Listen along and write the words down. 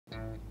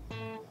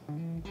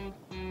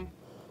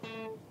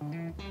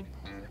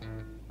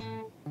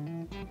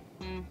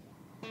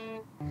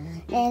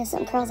Man, if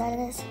something crawls out of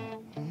this,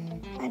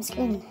 I'm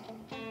screaming.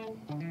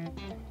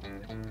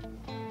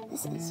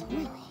 This is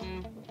really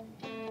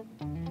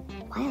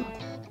wild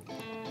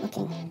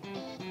looking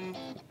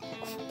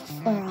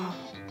for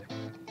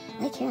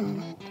Lake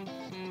Huron.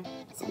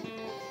 So,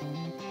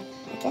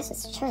 I guess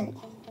it's chert.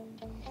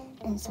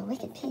 And it's a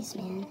wicked piece,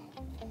 man.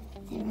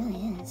 It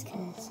really is,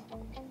 because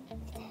look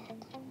at that.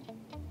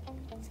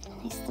 It's got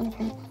a nice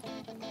thumbprint.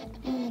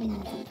 Well, maybe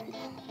not a thumbprint.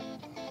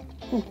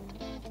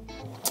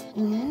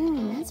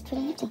 Wow, that's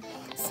pretty nifty.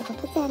 So we'll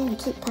put that in the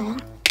keep pile.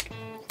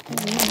 And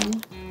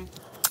then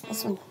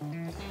this one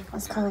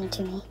was calling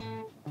to me.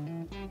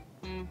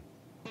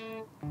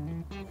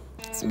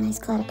 Some nice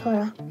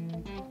cladophora.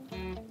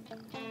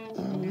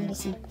 And maybe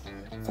some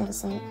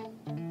feathercite.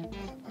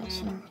 Not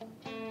sure.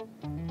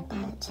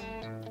 But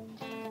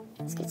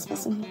it's a good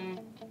specimen.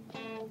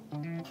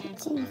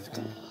 Pretty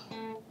nifty.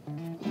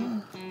 Yeah.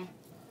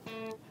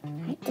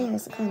 Right there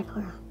is the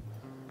cladophora.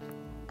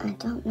 I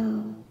don't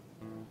know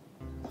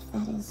if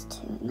that is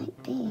too. It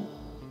might be.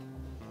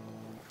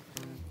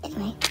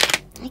 Anyway,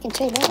 I can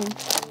trade that one.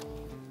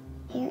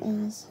 Here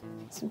is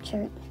some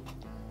chert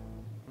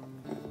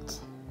that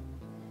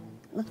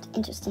looked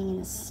interesting in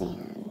the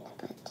sand,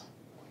 but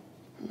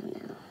I don't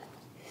know.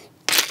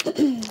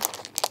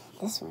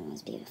 This one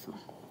was beautiful.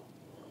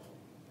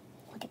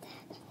 Look at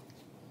that.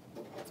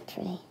 It's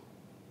pretty.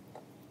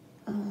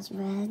 All those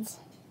reds,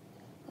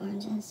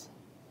 oranges.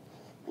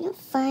 We don't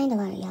find a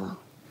lot of yellow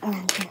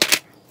around here.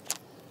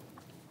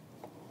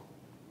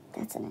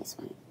 That's a nice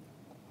one.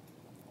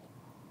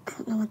 I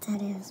don't know what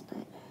that is, but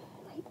it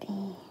might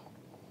be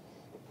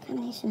a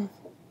combination of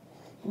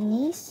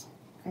nice,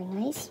 or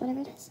nice,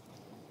 whatever it is,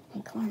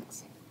 and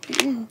quartz. I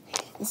don't know.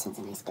 This one's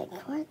a nice big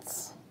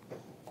quartz.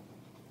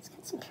 It's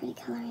got some pretty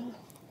coloring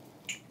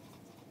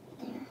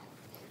there.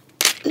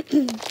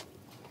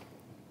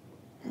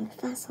 And the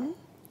fossil.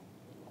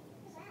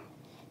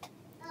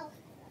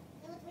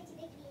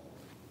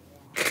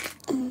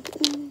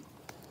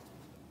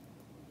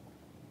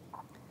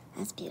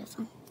 That's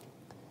beautiful.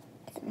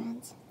 Look at the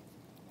reds.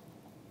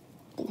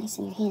 Be nice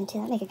in your hand too.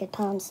 That'd make a good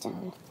palm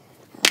stone.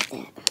 I like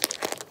that.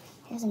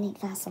 Here's a neat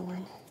fossil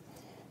one.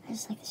 I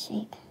just like the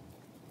shape.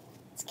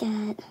 It's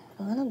got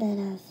a little bit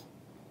of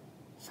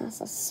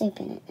fossil soup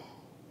in it.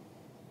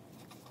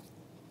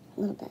 A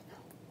little bit.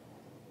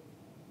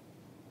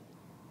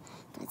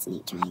 But it's a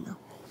neat triangle.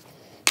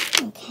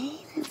 Okay,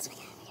 what else we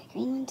got? We got a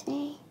green one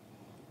today.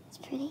 It's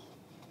pretty.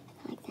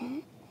 I like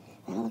that.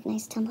 That'll look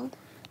nice tumbled.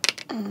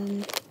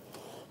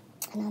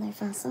 Another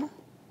fossil.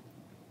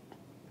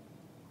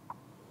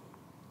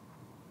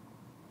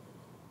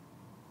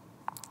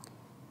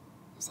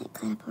 There's that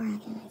cladophora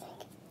again, I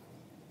think.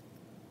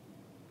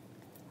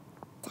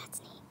 That's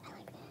neat. I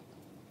like that.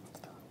 That's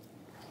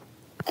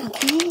cool.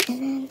 Okay,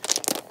 and then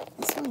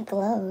this one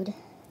glowed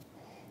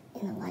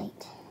in the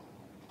light.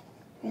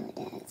 Really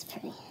did. It's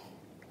pretty.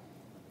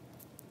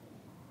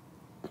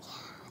 Yeah,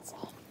 that's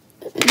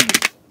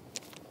neat.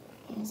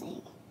 Here's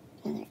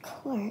another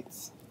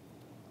quartz,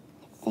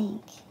 I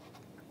think.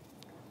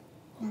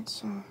 Not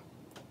sure.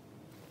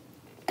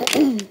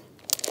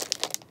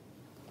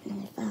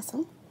 Another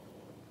fossil.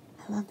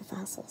 I love the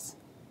fossils.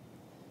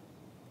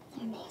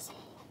 They're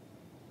amazing.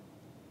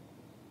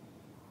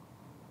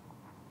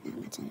 Not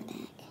much on the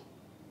back.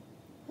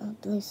 A little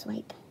blue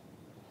swipe.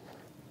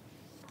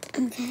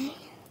 Okay.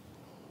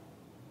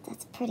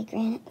 That's a pretty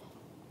granite.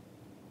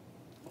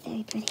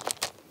 Very pretty.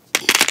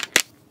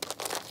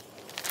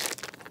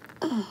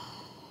 Oh.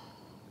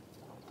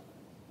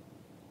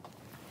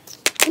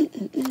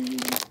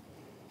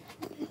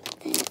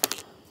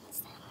 What's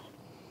that one?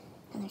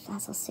 Another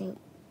fossil soup.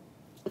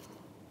 Those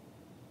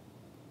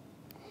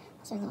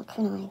are little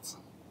crinoids.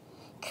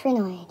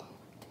 Crinoid.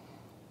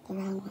 The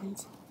round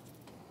ones.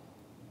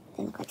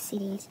 They look like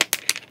CDs.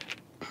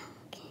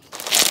 Okay.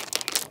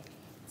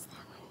 What's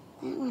that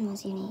one? That one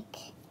was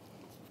unique.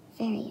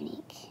 Very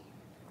unique.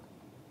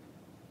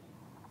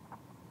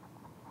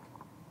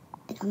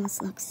 It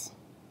almost looks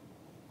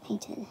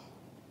painted.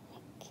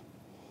 Like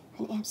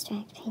an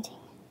abstract painting.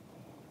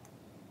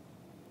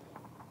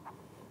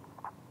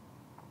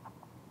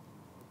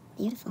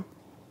 Beautiful.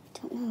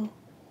 Don't know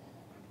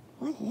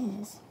what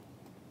it is.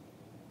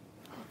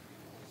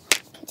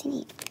 Pretty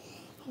neat.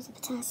 Here's a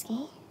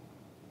Petoskey.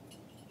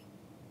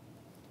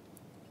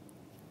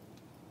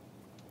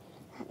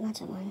 Not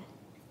much of one.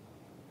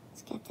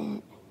 Let's get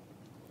that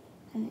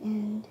on the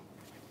end.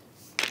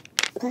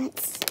 But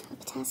it's a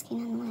Petoskey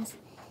nonetheless.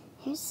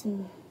 Here's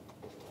some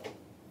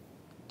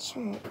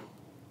chert.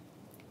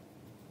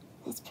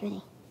 That's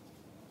pretty.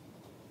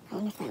 I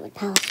wonder if that would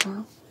polish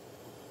well.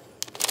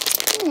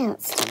 What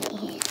else do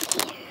we have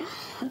here?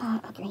 How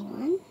about a green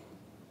one?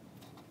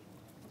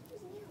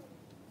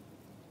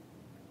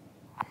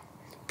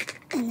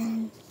 And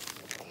then,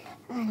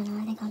 I don't know,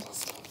 I think I'll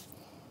just,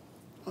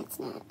 that's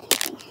not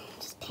anything,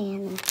 just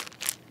pan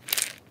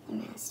the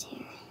rest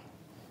here.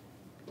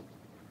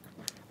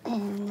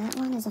 And that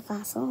one is a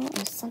fossil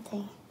or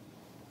something.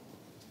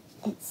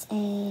 It's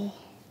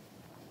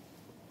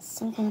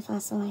some kind of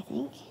fossil, I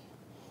think.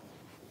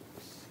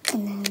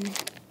 And then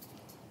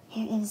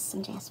here is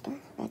some jasper,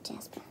 red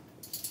jasper.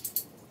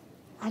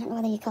 I don't know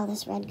whether you call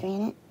this red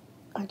granite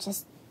or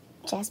just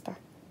jasper.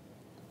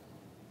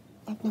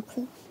 I have no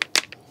clue.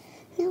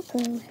 No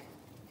clue.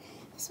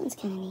 This one's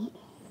kind of neat.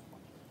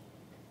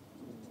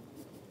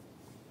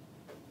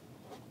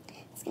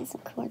 It's got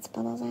some quartz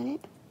bubbles on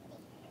it.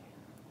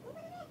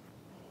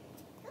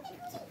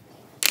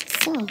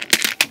 So,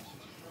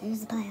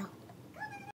 there's the pile.